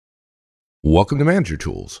Welcome to Manager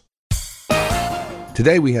Tools.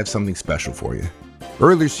 Today we have something special for you.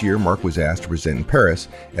 Earlier this year, Mark was asked to present in Paris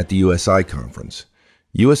at the USI conference.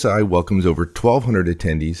 USI welcomes over 1,200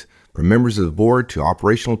 attendees, from members of the board to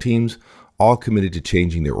operational teams, all committed to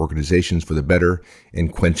changing their organizations for the better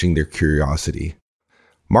and quenching their curiosity.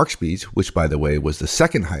 Mark's speech, which by the way was the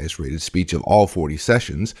second highest rated speech of all 40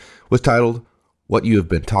 sessions, was titled, "What You Have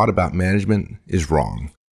Been Taught About Management is Wrong."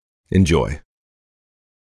 Enjoy.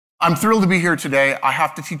 I'm thrilled to be here today. I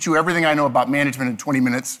have to teach you everything I know about management in 20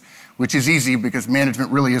 minutes, which is easy because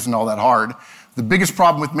management really isn't all that hard. The biggest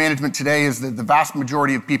problem with management today is that the vast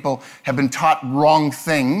majority of people have been taught wrong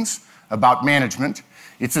things about management.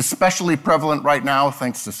 It's especially prevalent right now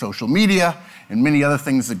thanks to social media and many other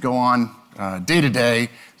things that go on day to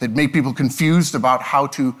day that make people confused about how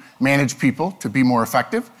to manage people to be more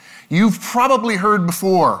effective. You've probably heard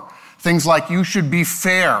before things like you should be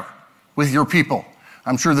fair with your people.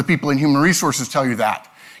 I'm sure the people in human resources tell you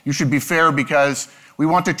that. You should be fair because we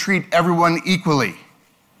want to treat everyone equally.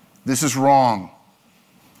 This is wrong.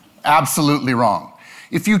 Absolutely wrong.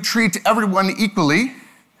 If you treat everyone equally,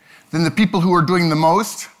 then the people who are doing the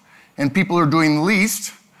most and people who are doing the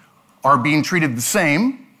least are being treated the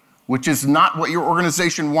same, which is not what your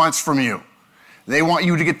organization wants from you. They want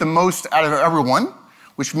you to get the most out of everyone,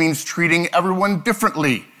 which means treating everyone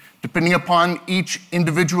differently, depending upon each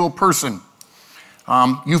individual person.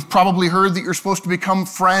 You've probably heard that you're supposed to become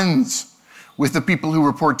friends with the people who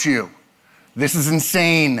report to you. This is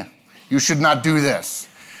insane. You should not do this.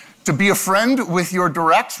 To be a friend with your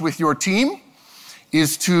directs, with your team,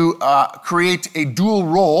 is to create a dual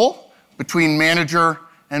role between manager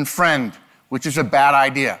and friend, which is a bad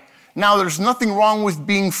idea. Now, there's nothing wrong with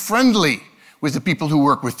being friendly with the people who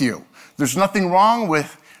work with you. There's nothing wrong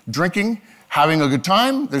with drinking, having a good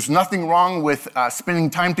time. There's nothing wrong with spending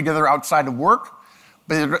time together outside of work.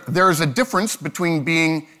 But there is a difference between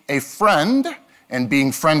being a friend and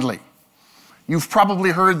being friendly. You've probably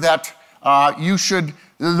heard that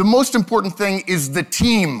the most important thing is the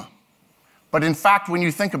team. But in fact, when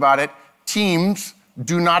you think about it, teams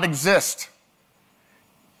do not exist.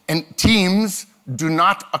 And teams do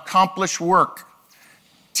not accomplish work.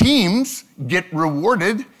 Teams get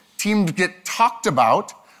rewarded, teams get talked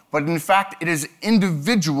about, but in fact, it is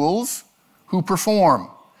individuals who perform.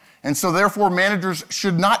 And so therefore, managers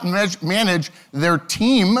should not manage their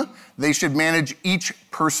team. They should manage each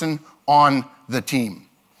person on the team.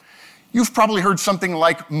 You've probably heard something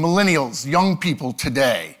like millennials, young people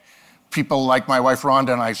today, people like my wife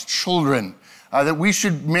Rhonda and I's children, that we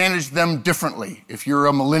should manage them differently. If you're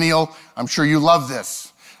a millennial, I'm sure you love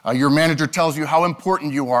this. Your manager tells you how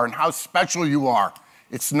important you are and how special you are.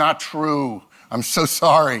 It's not true. I'm so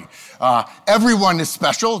sorry. Everyone is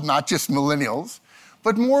special, not just millennials.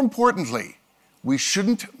 But more importantly, we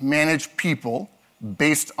shouldn't manage people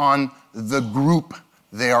based on the group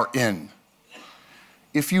they are in.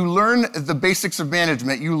 If you learn the basics of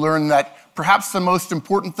management, you learn that perhaps the most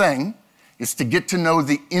important thing is to get to know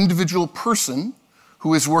the individual person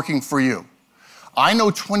who is working for you. I know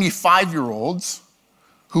 25-year-olds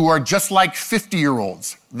who are just like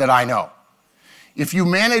 50-year-olds that I know. If you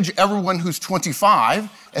manage everyone who's 25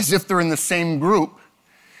 as if they're in the same group,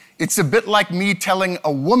 it's a bit like me telling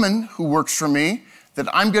a woman who works for me that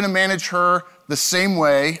I'm going to manage her the same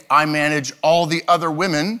way I manage all the other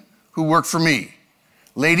women who work for me.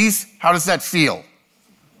 Ladies, how does that feel?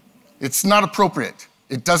 It's not appropriate.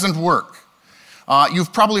 It doesn't work.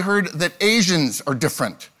 You've probably heard that Asians are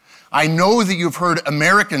different. I know that you've heard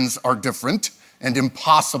Americans are different and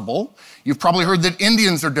impossible. You've probably heard that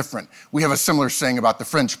Indians are different. We have a similar saying about the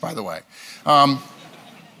French, by the way.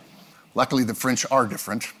 Luckily, the French are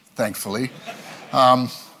different. Thankfully.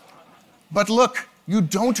 But look, you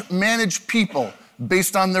don't manage people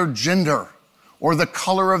based on their gender or the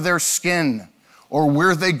color of their skin or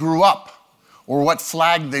where they grew up or what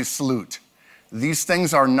flag they salute. These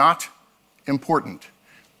things are not important.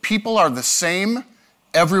 People are the same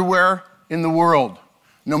everywhere in the world,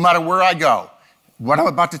 no matter where I go. What I'm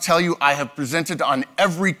about to tell you, I have presented on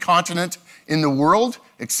every continent in the world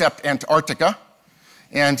except Antarctica,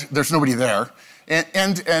 and there's nobody there.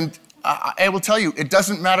 And I will tell you, it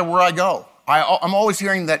doesn't matter where I go. I'm always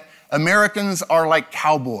hearing that Americans are like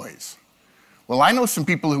cowboys. Well, I know some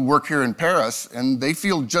people who work here in Paris, and they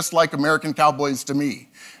feel just like American cowboys to me.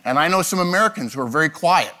 And I know some Americans who are very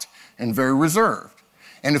quiet and very reserved.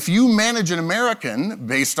 And if you manage an American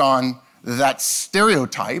based on that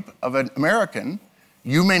stereotype of an American,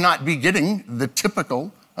 you may not be getting the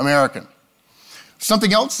typical American.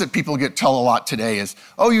 Something else that people get told a lot today is,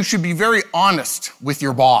 oh, you should be very honest with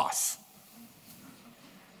your boss.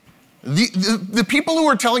 The people who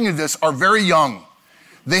are telling you this are very young.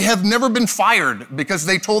 They have never been fired because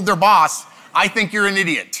they told their boss, I think you're an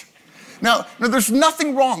idiot. Now, there's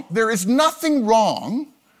nothing wrong. There is nothing wrong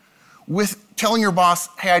with telling your boss,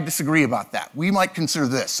 hey, I disagree about that. We might consider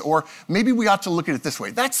this, or maybe we ought to look at it this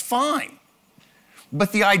way. That's fine.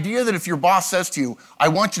 But the idea that if your boss says to you, I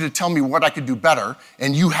want you to tell me what I could do better,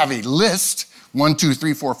 and you have a list, 1, 2,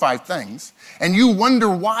 3, 4, 5 things, and you wonder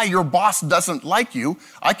why your boss doesn't like you,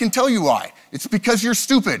 I can tell you why. It's because you're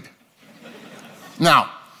stupid.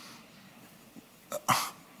 Now,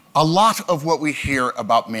 a lot of what we hear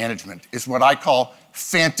about management is what I call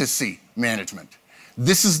fantasy management.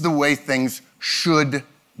 This is the way things should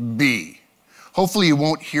be. Hopefully you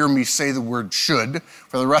won't hear me say the word should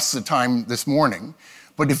for the rest of the time this morning.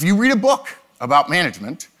 But if you read a book about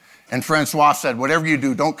management, and Francois said, whatever you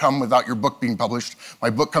do, don't come without your book being published. My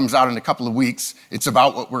book comes out in a couple of weeks. It's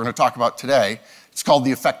about what we're going to talk about today. It's called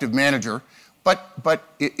The Effective Manager. But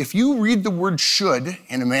if you read the word should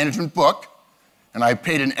in a management book, and I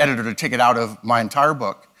paid an editor to take it out of my entire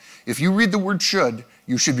book, if you read the word should,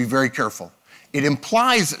 you should be very careful. It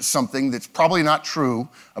implies something that's probably not true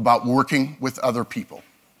about working with other people.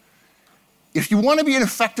 If you want to be an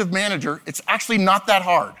effective manager, it's actually not that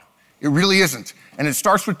hard. It really isn't. And it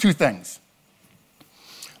starts with 2 things.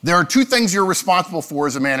 There are 2 things you're responsible for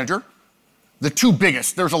as a manager. The 2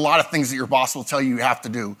 biggest. There's a lot of things that your boss will tell you you have to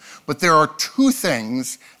do. But there are 2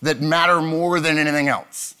 things that matter more than anything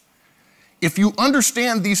else. If you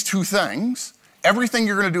understand these 2 things, everything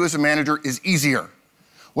you're going to do as a manager is easier.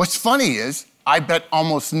 What's funny is, I bet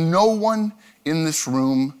almost no one in this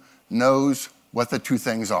room knows what the 2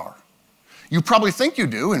 things are. You probably think you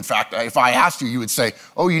do. In fact, if I asked you, you would say,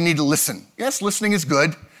 oh, you need to listen. Yes, listening is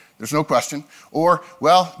good. There's no question. Or,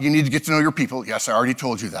 well, you need to get to know your people. Yes, I already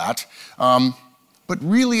told you that. But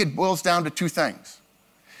really, it boils down to 2 things.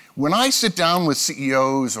 When I sit down with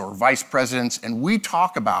CEOs or vice presidents and we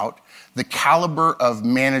talk about the caliber of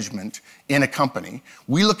management in a company,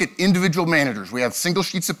 we look at individual managers. We have single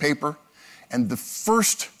sheets of paper, and the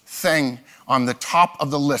first thing on the top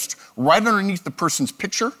of the list, right underneath the person's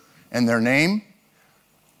picture and their name,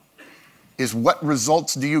 is what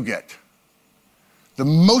results do you get? The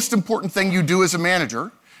most important thing you do as a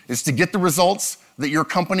manager is to get the results that your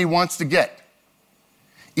company wants to get.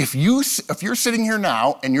 If you're sitting here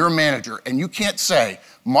now and you're a manager and you can't say,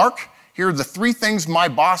 Mark, here are the 3 things my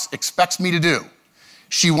boss expects me to do.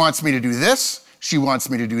 She wants me to do this, she wants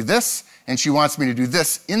me to do this, and she wants me to do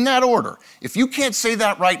this in that order. If you can't say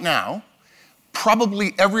that right now,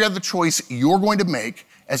 probably every other choice you're going to make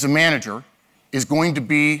as a manager is going to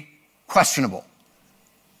be questionable.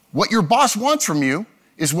 What your boss wants from you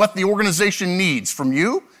is what the organization needs from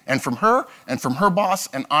you and from her boss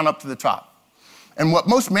and on up to the top. And what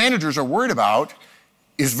most managers are worried about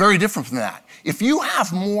is very different from that. If you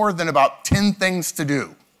have more than about 10 things to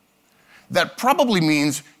do, that probably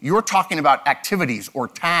means you're talking about activities or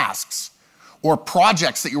tasks or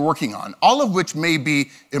projects that you're working on, all of which may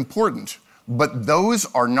be important, but those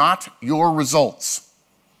are not your results.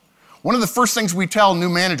 One of the first things we tell new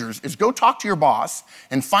managers is go talk to your boss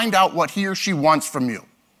and find out what he or she wants from you.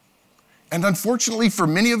 And unfortunately for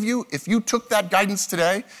many of you, if you took that guidance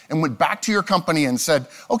today and went back to your company and said,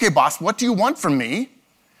 okay, boss, what do you want from me?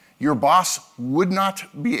 Your boss would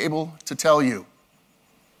not be able to tell you,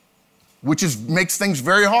 which makes things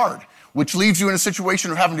very hard, which leaves you in a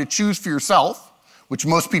situation of having to choose for yourself, which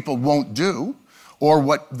most people won't do, or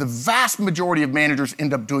what the vast majority of managers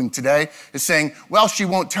end up doing today is saying, well, she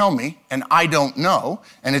won't tell me, and I don't know,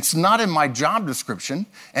 and it's not in my job description,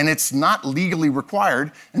 and it's not legally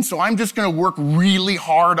required, and so I'm just gonna work really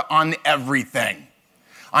hard on everything.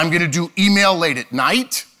 I'm gonna do email late at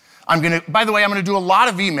night. By the way, I'm gonna do a lot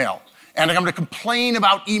of email, and I'm gonna complain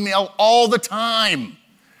about email all the time.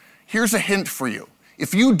 Here's a hint for you.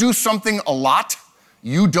 If you do something a lot,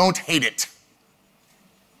 you don't hate it.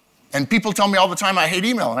 And people tell me all the time I hate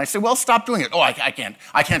email, and I say, well, stop doing it. Oh, I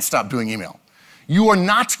can't stop doing email. You are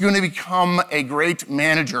not going to become a great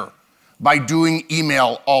manager by doing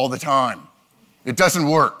email all the time. It doesn't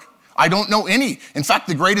work. I don't know any. In fact,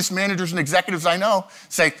 the greatest managers and executives I know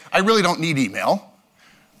say, I really don't need email.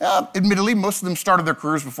 Admittedly, most of them started their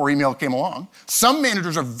careers before email came along. Some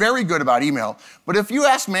managers are very good about email, but if you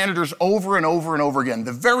ask managers over and over and over again,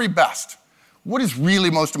 the very best, what is really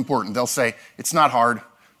most important? They'll say, it's not hard.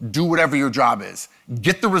 Do whatever your job is.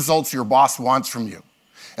 Get the results your boss wants from you.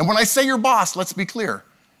 And when I say your boss, let's be clear.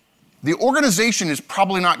 The organization is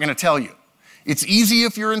probably not going to tell you. It's easy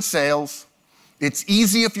if you're in sales. It's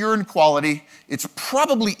easy if you're in quality. It's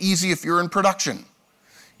probably easy if you're in production.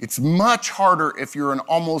 It's much harder if you're in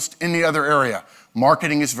almost any other area.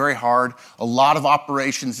 Marketing is very hard. A lot of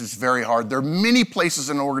operations is very hard. There are many places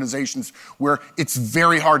in organizations where it's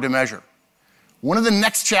very hard to measure. One of the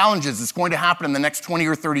next challenges that's going to happen in the next 20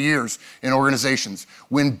 or 30 years in organizations,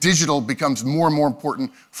 when digital becomes more and more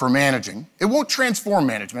important for managing, it won't transform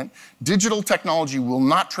management. Digital technology will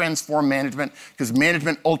not transform management because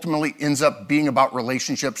management ultimately ends up being about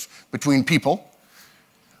relationships between people.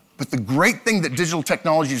 But the great thing that digital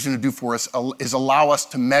technology is going to do for us is allow us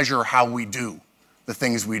to measure how we do the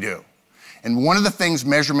things we do. And one of the things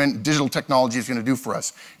measurement digital technology is going to do for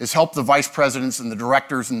us is help the vice presidents and the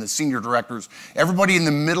directors and the senior directors, everybody in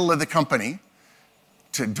the middle of the company,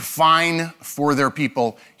 to define for their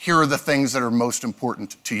people, here are the things that are most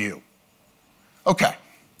important to you. Okay.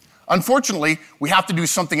 Unfortunately, we have to do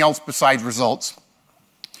something else besides results.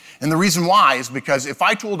 And the reason why is because if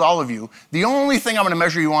I told all of you, the only thing I'm going to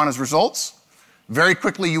measure you on is results, very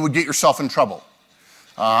quickly you would get yourself in trouble.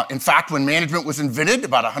 In fact, when management was invented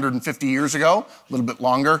about 150 years ago, a little bit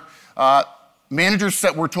longer, managers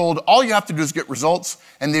that were told, all you have to do is get results,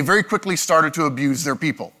 and they very quickly started to abuse their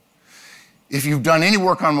people. If you've done any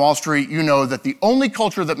work on Wall Street, you know that the only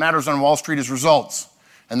culture that matters on Wall Street is results.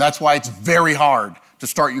 And that's why it's very hard to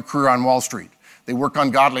start your career on Wall Street. They work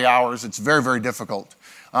on godly hours. It's very, very difficult.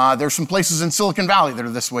 There's some places in Silicon Valley that are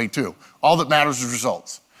this way too. All that matters is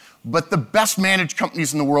results. But the best managed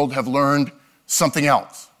companies in the world have learned something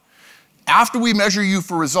else. After we measure you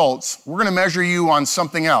for results, we're going to measure you on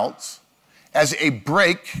something else as a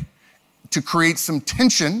break to create some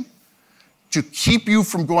tension to keep you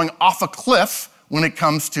from going off a cliff when it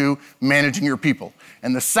comes to managing your people.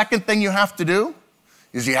 And the second thing you have to do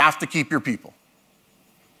is you have to keep your people.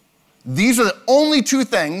 These are the only two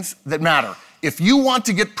things that matter. If you want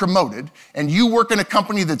to get promoted and you work in a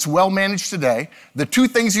company that's well managed today, the two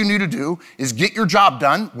things you need to do is get your job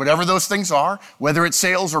done, whatever those things are, whether it's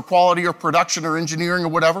sales or quality or production or engineering or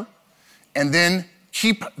whatever, and then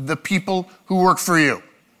keep the people who work for you.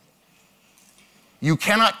 You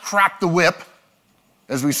cannot crack the whip,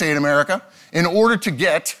 as we say in America, in order to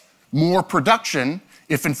get more production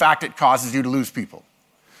if in fact it causes you to lose people.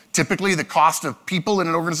 Typically, the cost of people in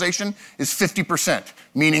an organization is 50%,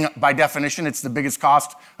 meaning by definition, it's the biggest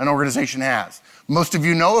cost an organization has. Most of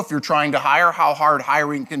you know, if you're trying to hire, how hard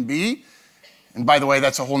hiring can be. And by the way,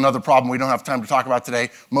 that's a whole nother problem we don't have time to talk about today.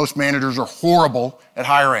 Most managers are horrible at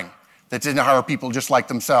hiring. They tend to hire people just like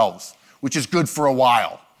themselves, which is good for a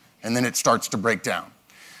while, and then it starts to break down.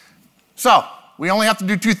 So, we only have to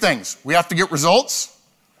do two things. We have to get results,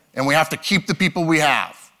 and we have to keep the people we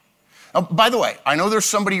have. By the way, I know there's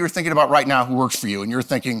somebody you're thinking about right now who works for you, and you're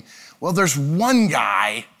thinking, well, there's one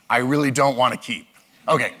guy I really don't want to keep.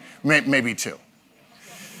 Okay, maybe two.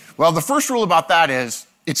 Well, the first rule about that is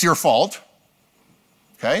it's your fault,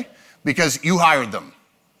 okay, because you hired them.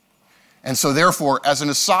 And so therefore, as an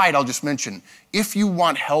aside, I'll just mention, if you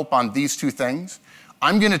want help on these two things,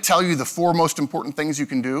 I'm going to tell you the four most important things you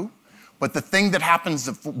can do, but the thing that happens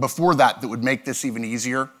before that would make this even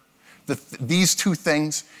easier, these two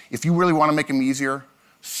things, if you really want to make them easier,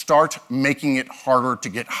 start making it harder to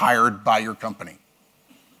get hired by your company.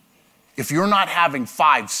 If you're not having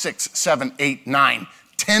 5, 6, 7, 8, 9,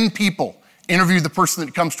 10 people interview the person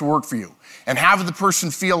that comes to work for you and have the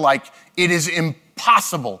person feel like it is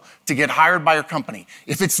impossible to get hired by your company,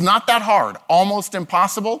 if it's not that hard, almost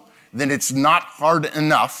impossible, then it's not hard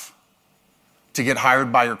enough to get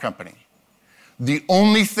hired by your company. The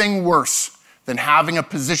only thing worse than having a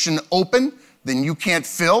position open that you can't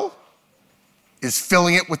fill is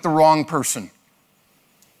filling it with the wrong person.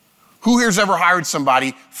 Who here's ever hired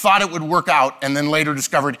somebody, thought it would work out, and then later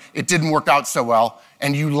discovered it didn't work out so well,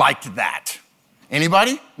 and you liked that?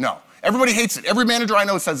 Anybody? No. Everybody hates it. Every manager I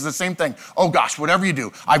know says the same thing. Oh gosh, whatever you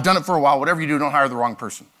do, I've done it for a while, whatever you do, don't hire the wrong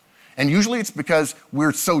person. And usually it's because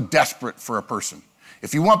we're so desperate for a person.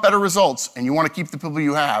 If you want better results and you want to keep the people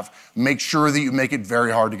you have, make sure that you make it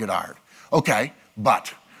very hard to get hired. Okay,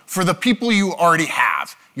 but for the people you already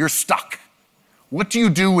have, you're stuck. What do you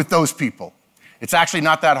do with those people? It's actually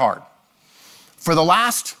not that hard. For the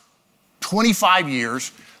last 25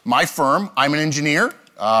 years, my firm, I'm an engineer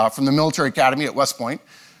from the military academy at West Point.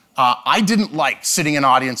 I didn't like sitting in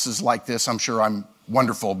audiences like this. I'm sure I'm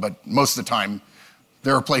wonderful, but most of the time,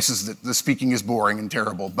 there are places that the speaking is boring and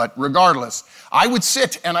terrible. But regardless, I would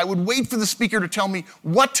sit and I would wait for the speaker to tell me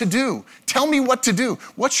what to do. Tell me what to do.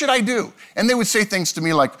 What should I do? And they would say things to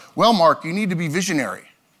me like, well, Mark, you need to be visionary.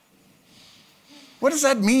 What does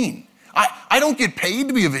that mean? I don't get paid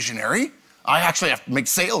to be a visionary. I actually have to make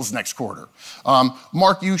sales next quarter.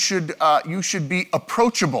 Mark, you should be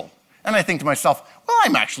approachable. And I think to myself, well,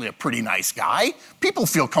 I'm actually a pretty nice guy. People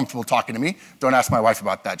feel comfortable talking to me. Don't ask my wife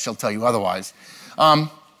about that. She'll tell you otherwise. And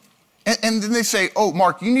then they say, oh,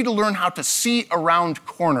 Mark, you need to learn how to see around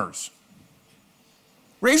corners.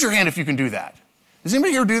 Raise your hand if you can do that. Does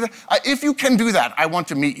anybody here do that? If you can do that, I want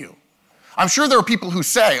to meet you. I'm sure there are people who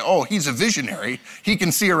say, oh, he's a visionary. He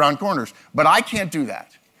can see around corners. But I can't do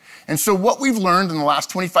that. And so what we've learned in the last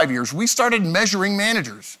 25 years, we started measuring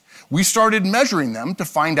managers. We started measuring them to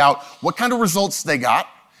find out what kind of results they got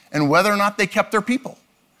and whether or not they kept their people.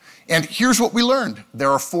 And here's what we learned. There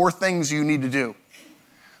are 4 things you need to do.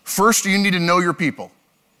 First, you need to know your people.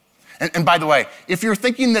 And by the way, if you're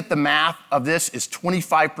thinking that the math of this is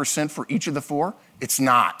 25% for each of the 4, it's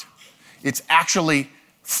not. It's actually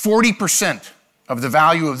 40% of the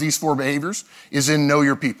value of these 4 behaviors is in know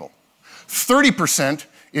your people. 30%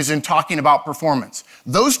 is in talking about performance.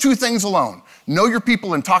 Those 2 things alone, know your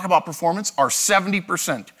people and talk about performance, are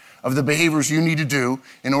 70% of the behaviors you need to do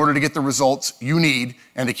in order to get the results you need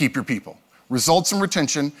and to keep your people. Results and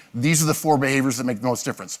retention, these are the 4 behaviors that make the most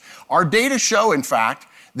difference. Our data show, in fact,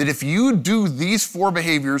 that if you do these 4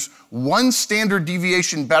 behaviors 1 standard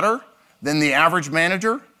deviation better than the average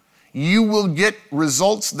manager, you will get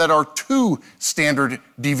results that are 2 standard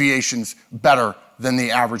deviations better than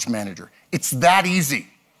the average manager. It's that easy.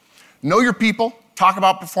 Know your people, talk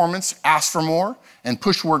about performance, ask for more, and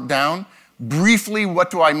push work down. Briefly,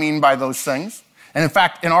 what do I mean by those things? And in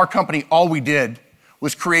fact, in our company, all we did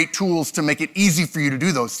was create tools to make it easy for you to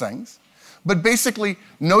do those things. But basically,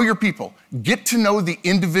 know your people. Get to know the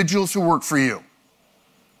individuals who work for you.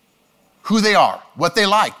 Who they are, what they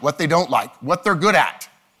like, what they don't like, what they're good at.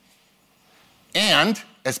 And,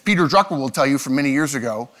 as Peter Drucker will tell you from many years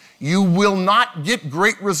ago, you will not get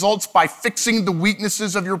great results by fixing the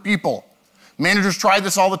weaknesses of your people. Managers try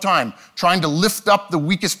this all the time, trying to lift up the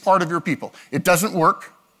weakest part of your people. It doesn't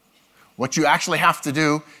work. What you actually have to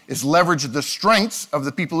do is leverage the strengths of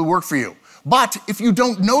the people who work for you. But if you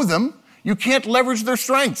don't know them, you can't leverage their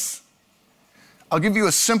strengths. I'll give you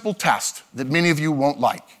a simple test that many of you won't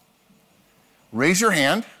like. Raise your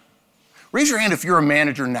hand. Raise your hand if you're a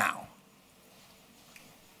manager now.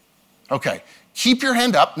 Okay, keep your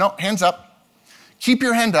hand up. No, hands up. Keep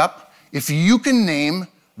your hand up if you can name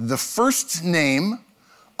the first name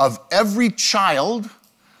of every child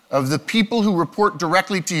of the people who report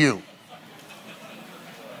directly to you.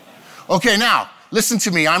 Okay, now, listen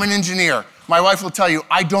to me. I'm an engineer. My wife will tell you,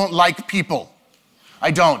 I don't like people.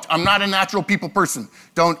 I don't. I'm not a natural people person.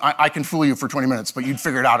 I can fool you for 20 minutes, but you'd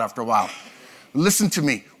figure it out after a while. Listen to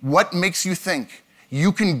me. What makes you think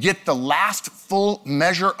you can get the last full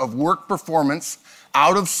measure of work performance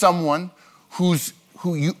out of someone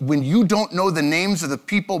when you don't know the names of the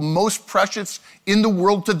people most precious in the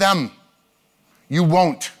world to them? You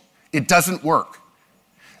won't. It doesn't work.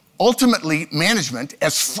 Ultimately, management,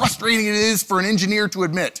 as frustrating as it is for an engineer to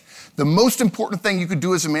admit, the most important thing you could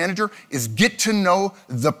do as a manager is get to know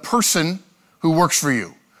the person who works for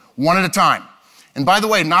you, one at a time. And by the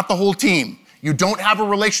way, not the whole team. You don't have a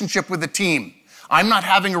relationship with a team. I'm not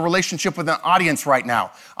having a relationship with an audience right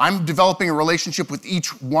now. I'm developing a relationship with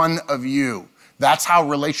each one of you. That's how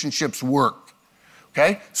relationships work.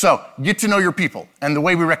 Okay? So get to know your people. And the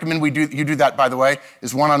way we recommend you do that, by the way,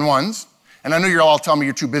 is one-on-ones. And I know you're all telling me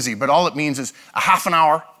you're too busy, but all it means is a half an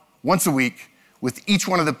hour, once a week, with each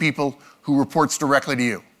one of the people who reports directly to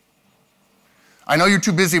you. I know you're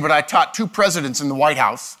too busy, but I taught 2 presidents in the White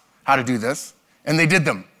House how to do this, and they did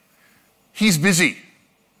them. He's busy.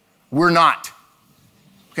 We're not.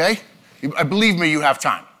 Okay? Believe me, you have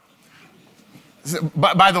time.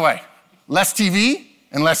 By the way, less TV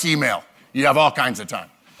and less email. You have all kinds of time.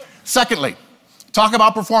 Secondly, talk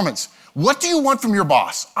about performance. What do you want from your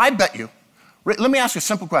boss? I bet you. Let me ask you a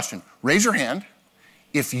simple question. Raise your hand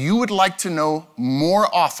if you would like to know more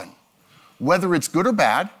often, whether it's good or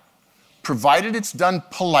bad, provided it's done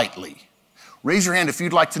politely. Raise your hand if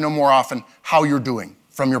you'd like to know more often how you're doing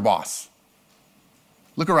from your boss.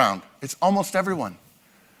 Look around. It's almost everyone.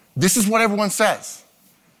 This is what everyone says.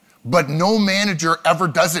 But no manager ever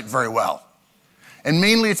does it very well. And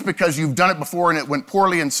mainly it's because you've done it before and it went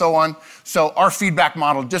poorly and so on. So our feedback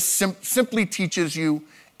model just simply teaches you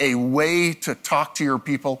a way to talk to your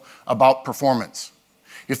people about performance.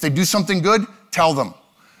 If they do something good, tell them.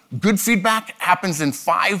 Good feedback happens in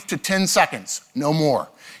 5 to 10 seconds, no more.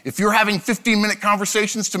 If you're having 15-minute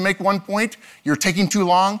conversations to make one point, you're taking too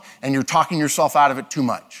long and you're talking yourself out of it too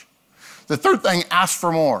much. The third thing, ask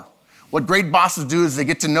for more. What great bosses do is they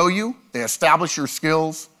get to know you, they establish your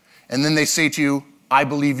skills, and then they say to you, I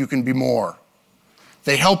believe you can be more.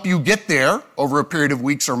 They help you get there over a period of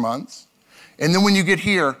weeks or months. And then when you get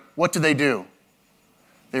here, what do?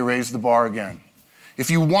 They raise the bar again. If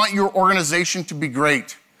you want your organization to be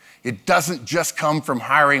great, it doesn't just come from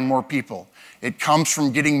hiring more people. It comes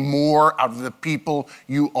from getting more out of the people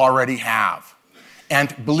you already have.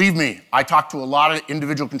 And believe me, I talk to a lot of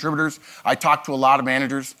individual contributors. I talk to a lot of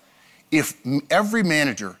managers. If every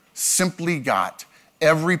manager simply got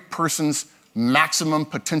every person's maximum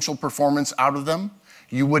potential performance out of them,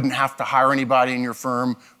 you wouldn't have to hire anybody in your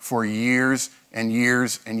firm for years and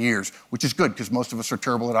years and years, which is good because most of us are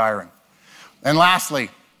terrible at hiring. And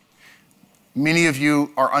lastly, many of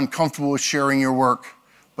you are uncomfortable with sharing your work,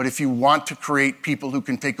 but if you want to create people who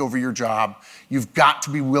can take over your job, you've got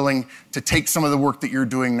to be willing to take some of the work that you're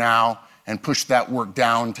doing now and push that work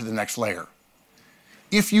down to the next layer.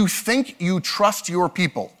 If you think you trust your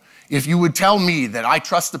people, if you would tell me that I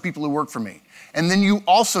trust the people who work for me, and then you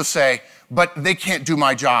also say, but they can't do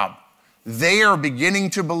my job, they are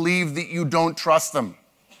beginning to believe that you don't trust them.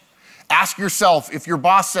 Ask yourself, if your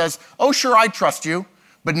boss says, oh, sure, I trust you,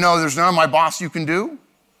 but no, there's none of my boss you can do,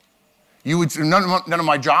 none of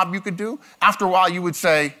my job you could do, after a while you would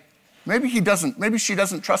say, maybe she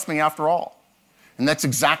doesn't trust me after all. And that's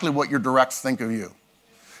exactly what your directs think of you.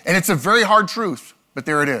 And it's a very hard truth, but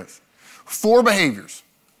there it is. 4 behaviors: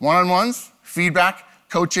 one-on-ones, feedback,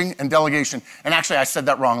 coaching, and delegation. And actually, I said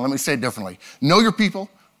that wrong. Let me say it differently. Know your people,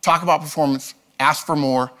 talk about performance, ask for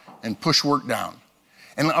more, and push work down.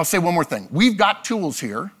 And I'll say one more thing. We've got tools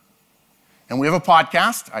here, and we have a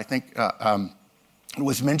podcast. I think it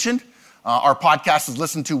was mentioned. Our podcast is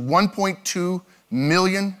listened to 1.2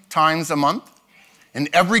 million times a month in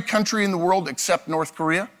every country in the world except North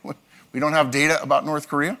Korea. We don't have data about North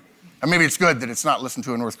Korea. And maybe it's good that it's not listened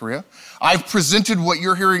to in North Korea. I've presented what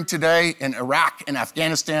you're hearing today in Iraq and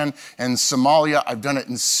Afghanistan and Somalia. I've done it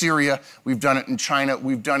in Syria. We've done it in China.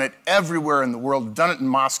 We've done it everywhere in the world. We've done it in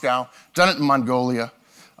Moscow, done it in Mongolia.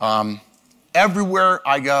 Everywhere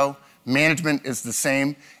I go, management is the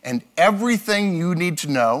same. And everything you need to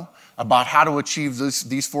know about how to achieve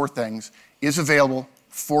these 4 things is available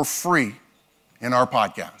for free in our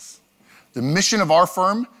podcast. The mission of our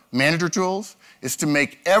firm, Manager Tools, is to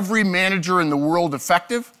make every manager in the world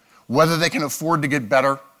effective, whether they can afford to get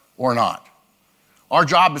better or not. Our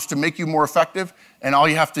job is to make you more effective, and all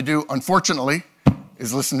you have to do, unfortunately,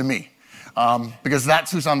 is listen to me, because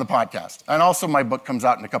that's who's on the podcast. And also my book comes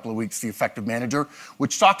out in a couple of weeks, The Effective Manager,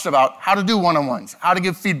 which talks about how to do one-on-ones, how to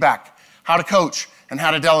give feedback, how to coach, and how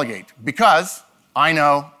to delegate. Because I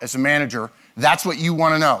know, as a manager, that's what you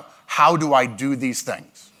want to know. How do I do these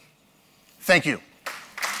things? Thank you.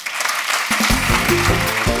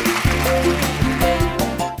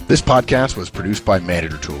 This podcast was produced by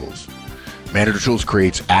Manager Tools. Manager Tools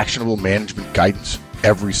creates actionable management guidance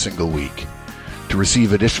every single week. To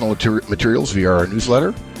receive additional materials via our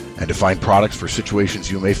newsletter and to find products for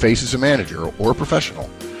situations you may face as a manager or a professional,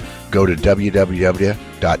 go to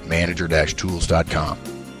www.manager-tools.com.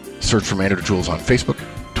 Search for Manager Tools on Facebook,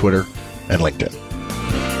 Twitter, and LinkedIn.